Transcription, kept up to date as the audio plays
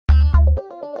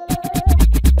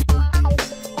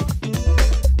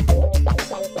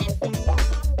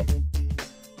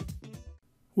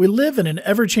We live in an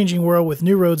ever-changing world with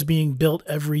new roads being built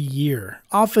every year.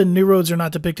 Often, new roads are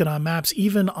not depicted on maps,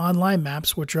 even online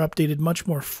maps, which are updated much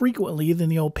more frequently than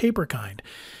the old paper kind.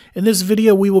 In this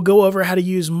video, we will go over how to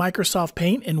use Microsoft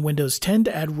Paint in Windows 10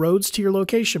 to add roads to your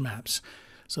location maps.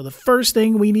 So the first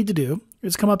thing we need to do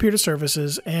is come up here to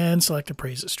Services and select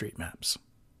Appraise-It Street Maps.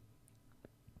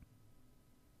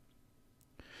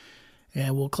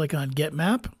 And we'll click on Get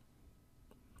Map.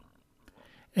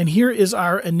 And here is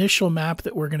our initial map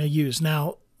that we're going to use.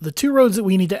 Now, the two roads that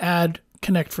we need to add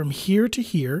connect from here to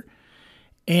here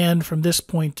and from this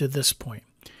point to this point.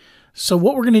 So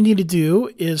what we're going to need to do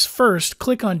is first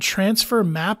click on Transfer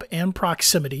Map and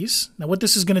Proximities. Now what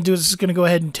this is going to do is it's going to go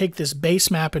ahead and take this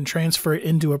base map and transfer it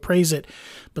into Appraise-It.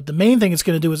 But the main thing it's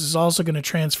going to do is it's also going to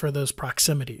transfer those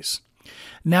proximities.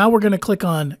 Now we're going to click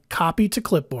on Copy to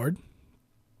Clipboard.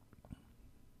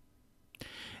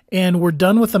 And we're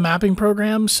done with the mapping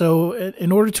program, so in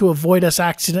order to avoid us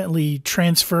accidentally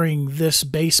transferring this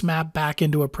base map back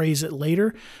into Appraise-It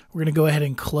later, we're going to go ahead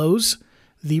and close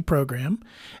the program.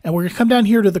 And we're going to come down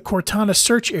here to the Cortana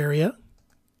search area,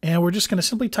 and we're just going to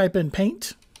simply type in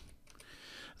Paint.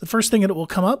 The first thing that will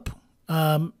come up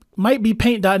might be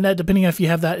paint.net, depending on if you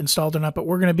have that installed or not, but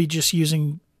we're going to be just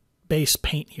using base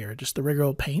Paint here, just the regular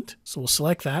old Paint. So we'll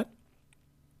select that.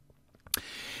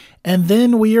 And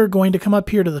then we are going to come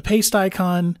up here to the paste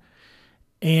icon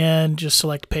and just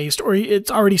select paste, or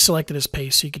it's already selected as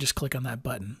paste, so you can just click on that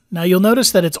button. Now you'll notice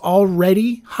that it's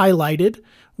already highlighted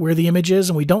where the image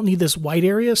is, and we don't need this white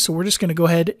area, so we're just going to go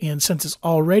ahead and, since it's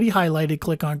already highlighted,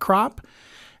 click on crop,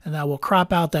 and that will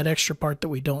crop out that extra part that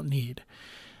we don't need.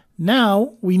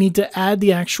 Now we need to add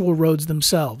the actual roads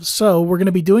themselves. So we're going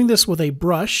to be doing this with a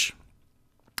brush.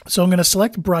 So I'm going to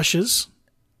select brushes.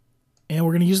 And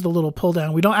we're going to use the little pull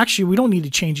down. We don't need to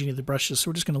change any of the brushes, so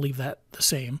we're just going to leave that the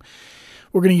same.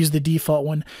 We're going to use the default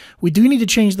one. We do need to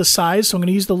change the size, so I'm going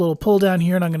to use the little pull down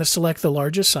here, and I'm going to select the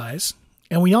largest size.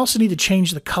 And we also need to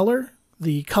change the color.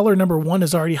 The color number 1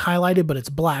 is already highlighted, but it's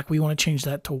black. We want to change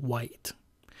that to white.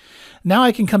 Now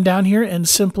I can come down here and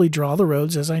simply draw the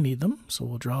roads as I need them. So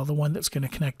we'll draw the one that's going to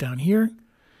connect down here.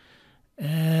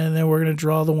 And then we're going to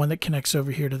draw the one that connects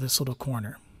over here to this little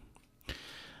corner.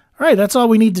 All right, that's all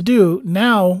we need to do.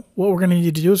 Now, what we're going to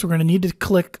need to do is we're going to need to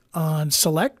click on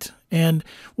Select. And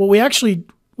what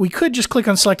we could just click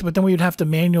on Select, but then we would have to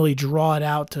manually draw it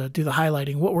out to do the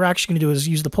highlighting. What we're actually going to do is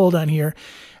use the pull down here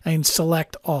and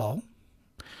select all.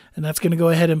 And that's going to go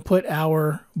ahead and put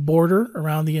our border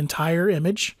around the entire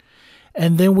image.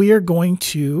 And then we are going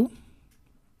to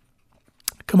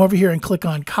come over here and click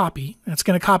on Copy. That's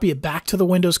going to copy it back to the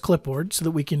Windows clipboard so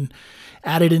that we can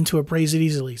add it into Appraise-It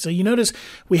easily. So you notice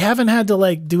we haven't had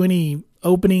to do any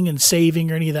opening and saving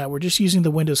or any of that. We're just using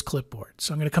the Windows clipboard.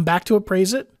 So I'm going to come back to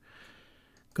Appraise-It,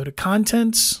 go to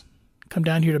Contents, come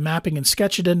down here to Mapping and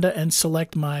Sketch Addenda, and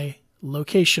select my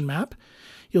location map.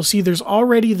 You'll see there's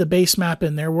already the base map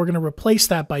in there. We're going to replace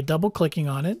that by double clicking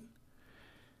on it.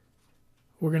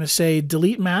 We're going to say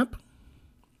Delete Map.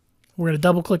 We're going to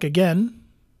double click again.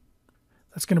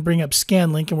 That's going to bring up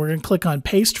Scan Link, and we're going to click on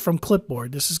Paste from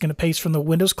Clipboard. This is going to paste from the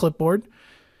Windows clipboard.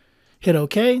 Hit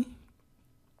OK.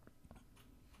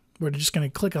 We're just going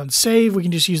to click on Save. We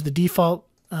can just use the default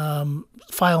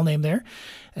file name there.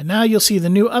 And now you'll see the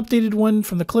new updated one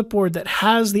from the clipboard that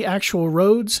has the actual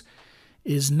roads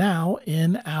is now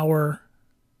in our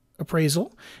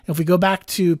appraisal. If we go back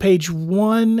to page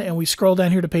 1 and we scroll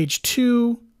down here to page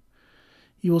 2,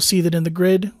 you will see that in the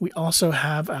grid we also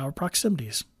have our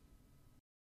proximities.